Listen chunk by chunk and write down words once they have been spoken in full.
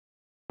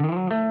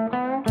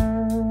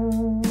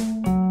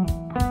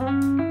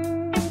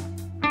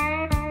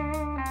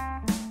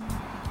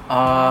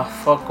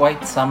For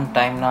quite some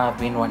time now, I've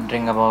been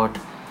wondering about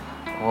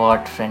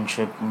what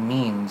friendship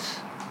means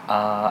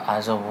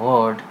as a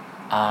word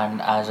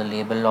and as a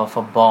label of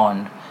a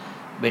bond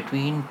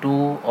between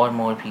two or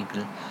more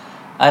people.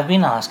 I've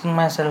been asking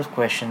myself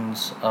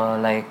questions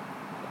like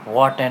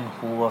what and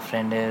who a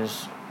friend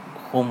is,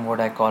 whom would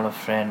I call a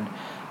friend,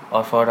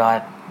 or for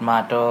that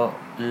matter,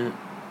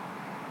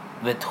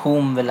 with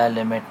whom will I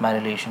limit my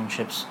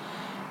relationships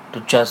to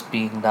just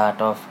being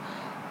that of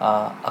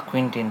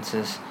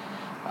acquaintances.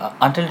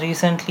 Until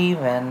recently,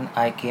 when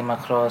I came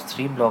across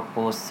three blog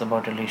posts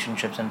about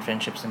relationships and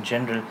friendships in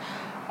general,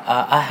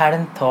 I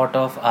hadn't thought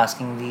of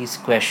asking these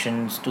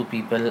questions to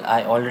people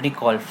I already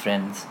call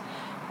friends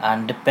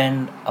and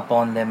depend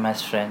upon them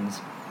as friends.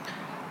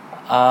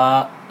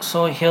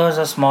 So, here's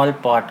a small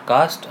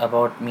podcast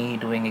about me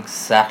doing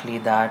exactly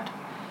that.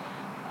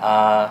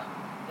 Uh,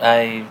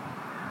 I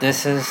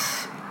this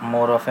is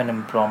more of an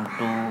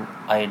impromptu.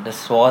 I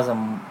this was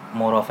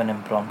more of an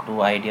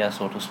impromptu idea,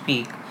 so to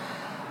speak.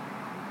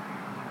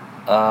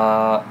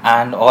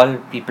 And all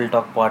People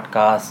Talk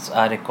podcasts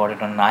are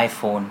recorded on an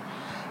iPhone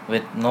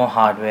with no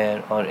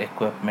hardware or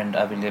equipment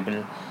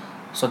available.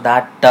 So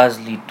that does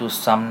lead to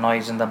some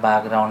noise in the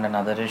background and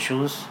other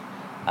issues.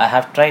 I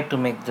have tried to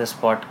make this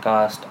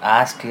podcast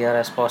as clear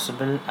as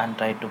possible and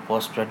try to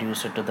post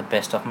produce it to the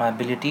best of my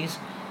abilities.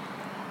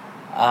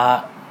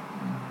 Uh,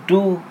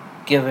 do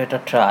give it a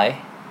try,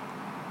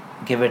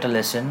 give it a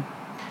listen,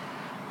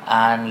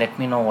 and let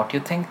me know what you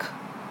think.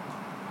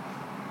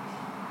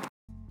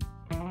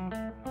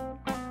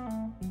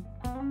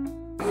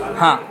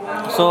 Huh.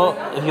 So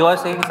you are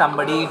saying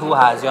somebody who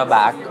has your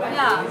back,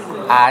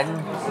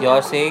 and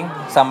you're saying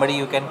somebody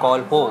you can call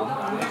home,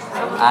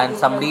 and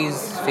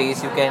somebody's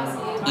face you can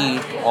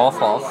eat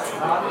off of,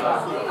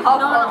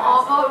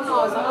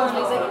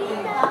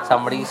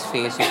 somebody's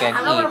face you can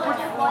eat.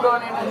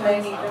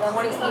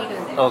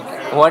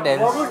 Okay. What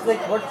else?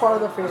 What part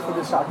of the face would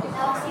you start with?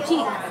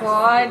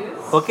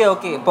 Okay.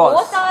 Okay.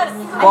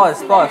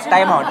 Pause. Pause.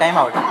 Time out. Time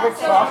out. Bit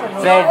soft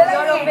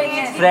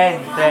and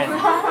Friend.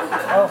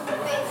 oh,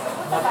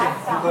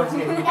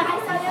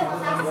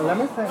 well, let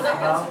me think.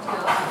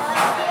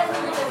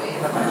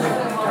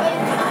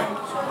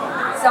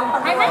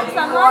 I met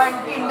someone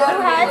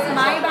who has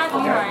my back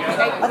behind,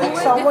 like I think who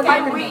will someone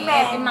defend you me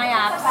can. in my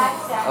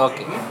absence.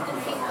 Okay.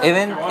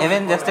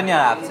 Even just in your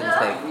absence,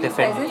 like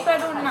defend. Presence I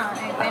don't know.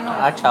 I know.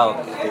 अच्छा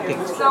okay. ठीक.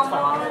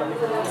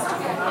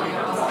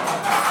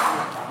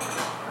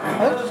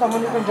 I think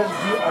someone you can just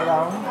be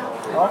around.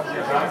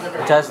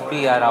 Of. Just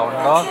be around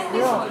of.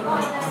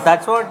 Yeah.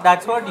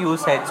 That's what you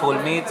said.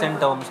 Soulmates in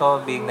terms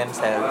of being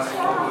themselves.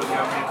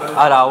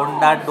 Around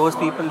that those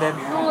people then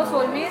No,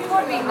 soulmates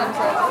for being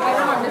themselves. I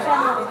don't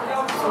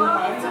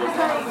understand.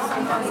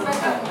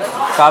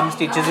 comes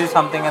teaches you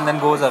something and then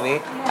goes away.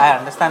 I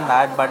understand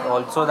that, but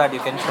also that you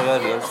can show your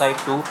real side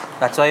too.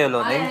 That's why you're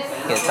learning.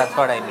 Yes, that's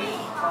what I mean.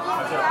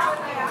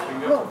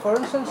 No, for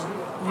instance,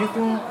 you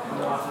can.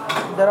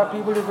 There are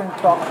people you can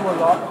talk to a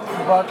lot,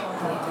 but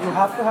you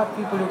have to have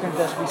people you can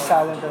just be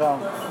silent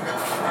around.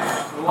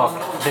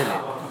 Okay, delay.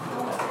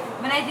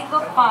 When I think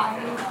of pie,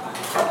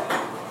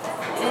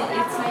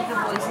 it's like the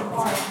voice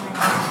inside my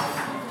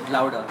head.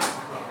 Louder.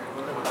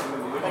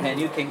 When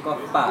you think of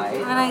pie.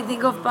 When I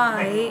think of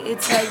pie,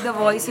 it's like the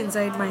voice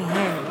inside my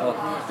head.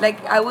 Okay.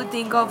 Like I would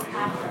think of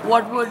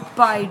what would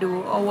Pi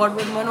do, or what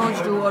would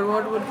Manoj do, or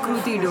what would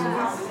Kruti do,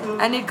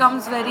 and it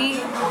comes very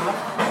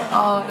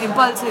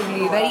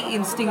impulsively, very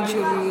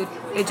instinctually.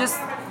 It just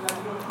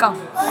comes.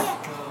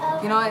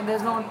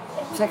 There's no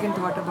second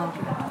thought about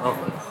it.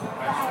 Okay.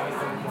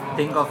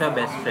 Think of your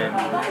best friend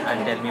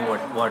and tell me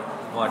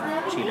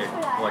what she did,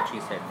 what she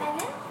said.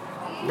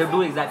 They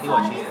do exactly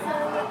what she said.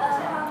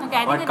 Okay,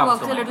 I What think it comes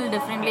works to a mind? little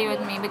differently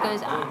with me because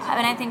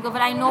when I think of it,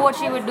 I know what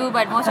she would do,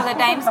 but most of the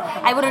times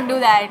I wouldn't do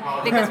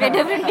that because we're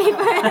different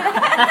people.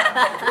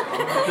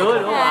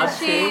 No, Yeah, I'm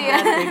she- saying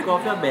that think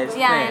of your best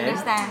Yeah, I friend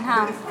understand.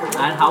 Huh?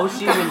 and how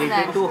she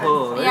related to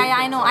her. Yeah,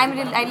 I know. I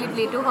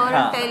relate to her Huh,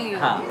 and tell you.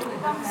 huh.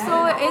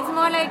 So it's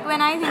more like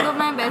when I think of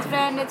my best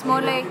friend, it's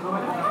more like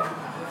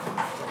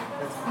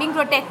being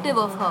protective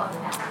of her,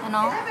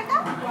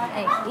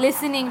 like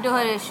listening to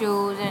her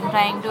issues and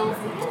trying to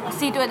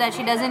see to it that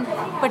she doesn't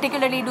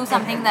particularly do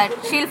something that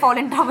she'll fall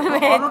in trouble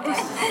All of with.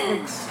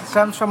 this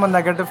stems from a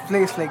negative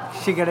place, like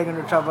she getting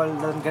into trouble,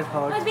 doesn't get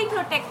hurt. It's being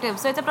protective,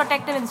 so it's a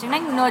protective instinct,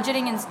 like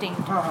nurturing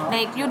instinct.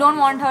 Like you don't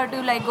want her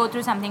to like go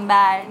through something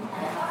bad,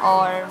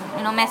 or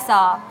mess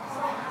up,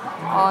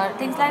 or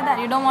things like that.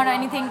 You don't want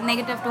anything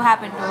negative to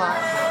happen to her.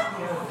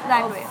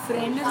 That way.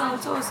 Friend is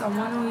also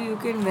someone who you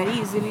can very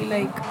easily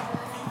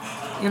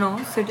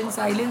sit in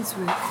silence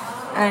with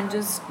and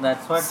just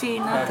That's what. say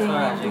That's nothing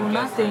what and do Ajinkya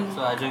nothing. said.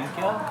 So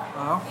Ajinkya,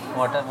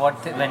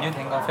 Uh-huh. when you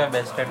think of your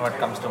best friend, what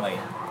comes to mind?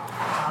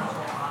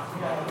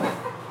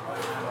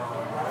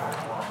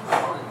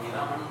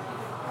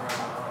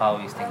 How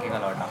he's thinking a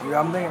lot now. Yeah,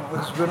 I'm thinking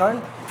we're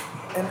not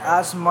in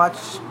as much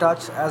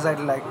touch as I'd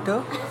like to,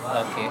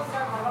 Okay.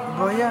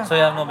 but yeah. So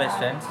you have no best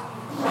friends?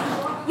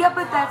 Yeah,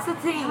 but that's the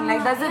thing.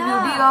 Like, that's the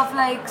beauty of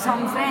like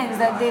some friends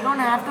that they don't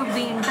have to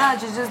be in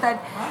touch. It's just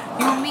that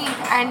you meet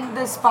and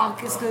the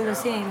spark is still the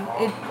same.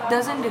 It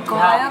doesn't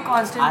require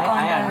constant I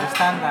contact.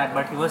 understand that,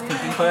 but he was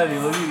thinking for a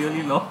really,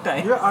 really long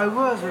time. Yeah, I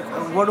was. Like,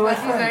 what do I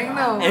He's like, think?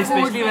 no.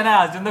 Especially food. when I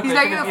asked him the He's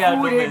question like if a we had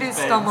food two hit best his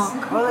friends.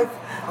 stomach. Well, like,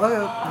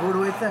 okay, what do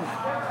I think?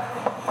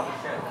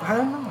 I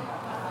don't know.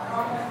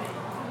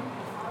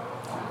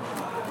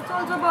 It's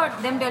also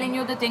about them telling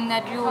you the thing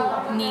that you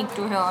need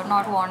to hear,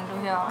 not want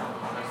to hear.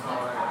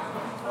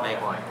 Like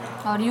what?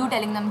 Or you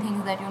telling them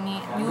things that you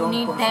Don't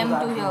need pursue them that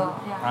to hear.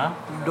 girl. Yeah.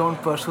 Huh?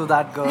 Don't pursue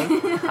that girl.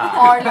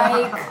 Or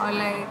like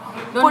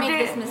Don't put make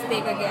it, this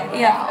mistake again.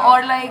 yeah,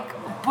 or like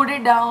put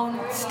it down,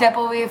 step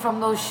away from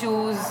those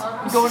shoes,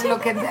 don't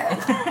look at them.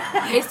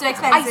 It's too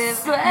expensive.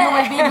 swear. You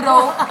will be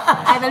broke.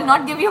 I will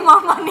not give you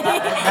more money.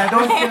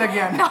 Don't kill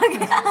again.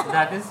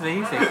 That is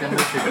very Sex and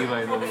the City,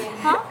 by the way.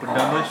 Put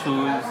down the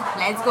shoes.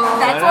 Let's go.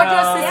 That's what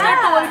your sister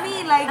Yeah. told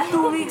me like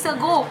 2 weeks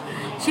ago.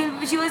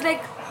 She was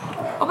like,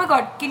 oh my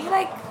god, can you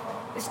like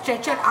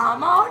stretch your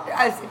arm out?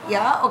 I said,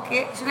 yeah,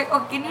 okay. She's like, oh,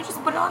 can you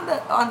just put it on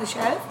the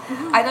shelf?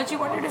 I thought she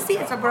wanted to see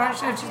it, so I put it on the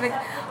shelf. She's like,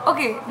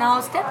 okay,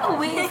 now step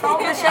away from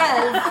the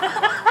shelf.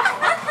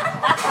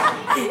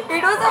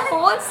 It was a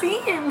whole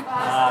scene.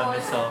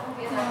 So,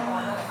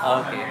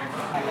 okay.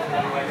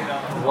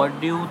 What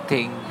do you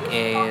think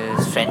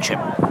is friendship?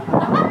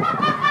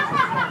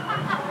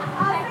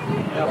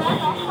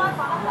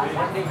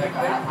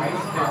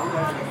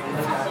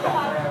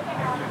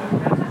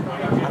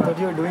 I thought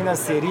you were doing a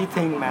Siri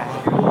thing, man.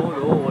 No,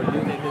 what do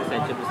you think is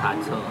friendship? Is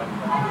answer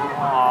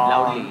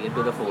loudly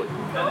into the phone.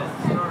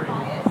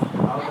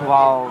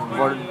 Wow,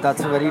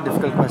 that's a very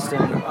difficult question.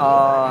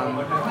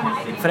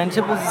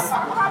 Friendship is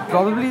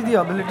probably the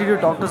ability to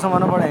talk to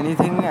someone about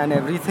anything and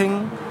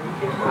everything,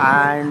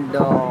 and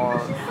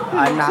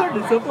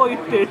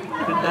Disappointed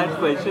with that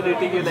question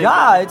hitting you like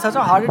yeah, it's such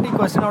a hard hitting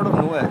question out of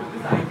nowhere.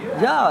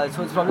 Yeah,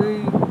 so it's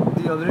probably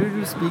the ability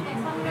to speak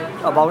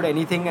about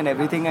anything and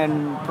everything,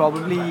 and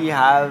probably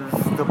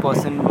have the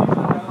person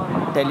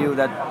tell you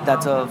that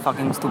that's a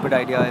fucking stupid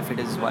idea if it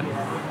is one.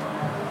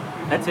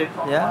 That's it.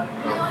 Yeah.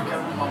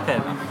 Fair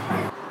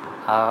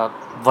enough.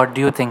 What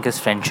do you think is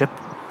friendship?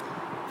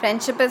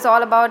 Friendship is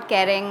all about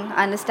caring,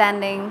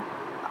 understanding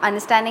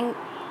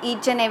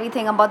each and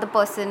everything about the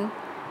person,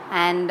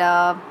 and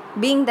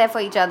being there for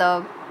each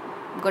other,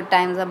 good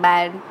times or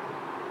bad,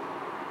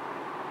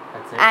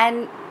 That's it.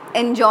 and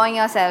enjoying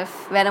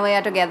yourself whenever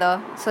you're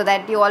together, so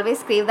that you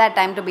always crave that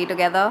time to be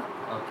together.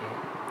 Okay.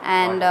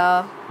 And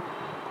What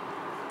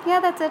yeah,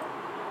 that's it.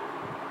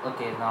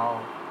 Okay,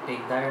 now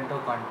take that into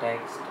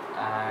context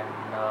and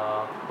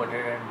put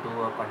it into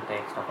a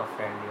context of a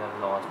friend you have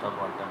lost or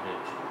burnt a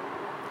bridge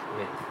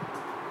with.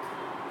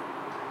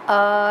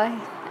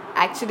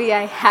 Actually,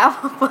 I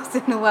have a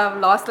person who I've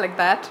lost like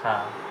that.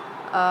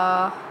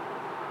 Huh.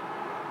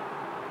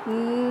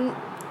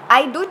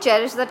 I do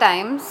cherish the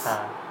times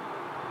Huh.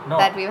 No.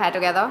 that we've had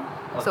together.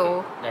 Okay,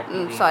 So, let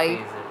me sorry.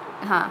 rephrase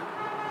it. Huh.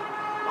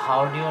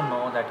 How do you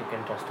know that you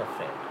can trust a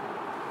friend?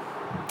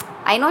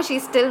 I know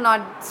she's still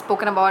not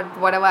spoken about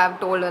whatever I've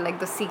told her, like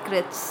the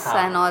secrets Huh.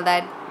 and all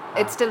that.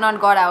 It's still not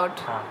got out.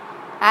 Huh.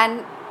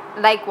 And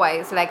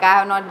likewise, like I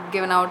have not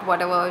given out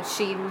whatever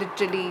she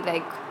literally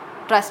like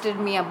trusted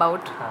me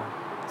about. Huh.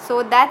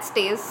 So that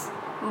stays.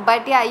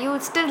 But yeah, you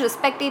still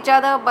respect each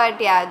other. But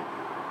yeah,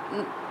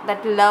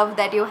 that love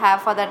that you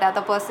have for that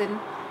other person,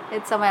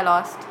 it's somewhere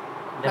lost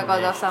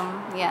because of Diminished.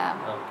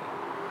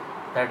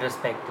 Okay. That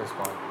respect is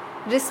gone.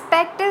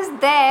 respect is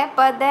there,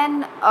 but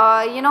then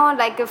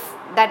like if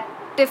that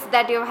tiff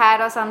that you've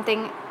had or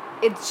something,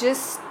 it's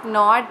just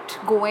not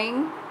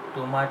going.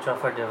 Too much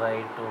of a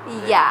divide to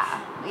bridge. Yeah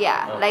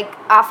Okay. like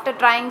after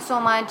trying so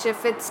much,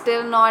 if it's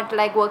still not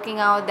like working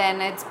out,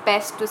 then it's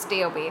best to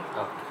stay away.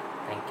 Okay.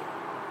 Thank you.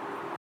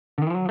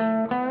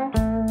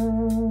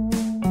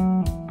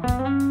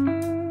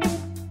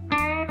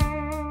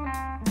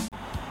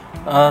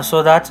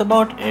 So that's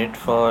about it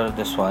for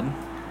this one.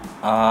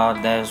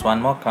 There's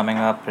one more coming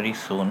up pretty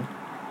soon.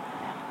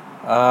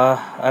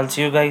 I'll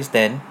see you guys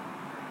then.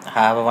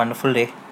 Have a wonderful day.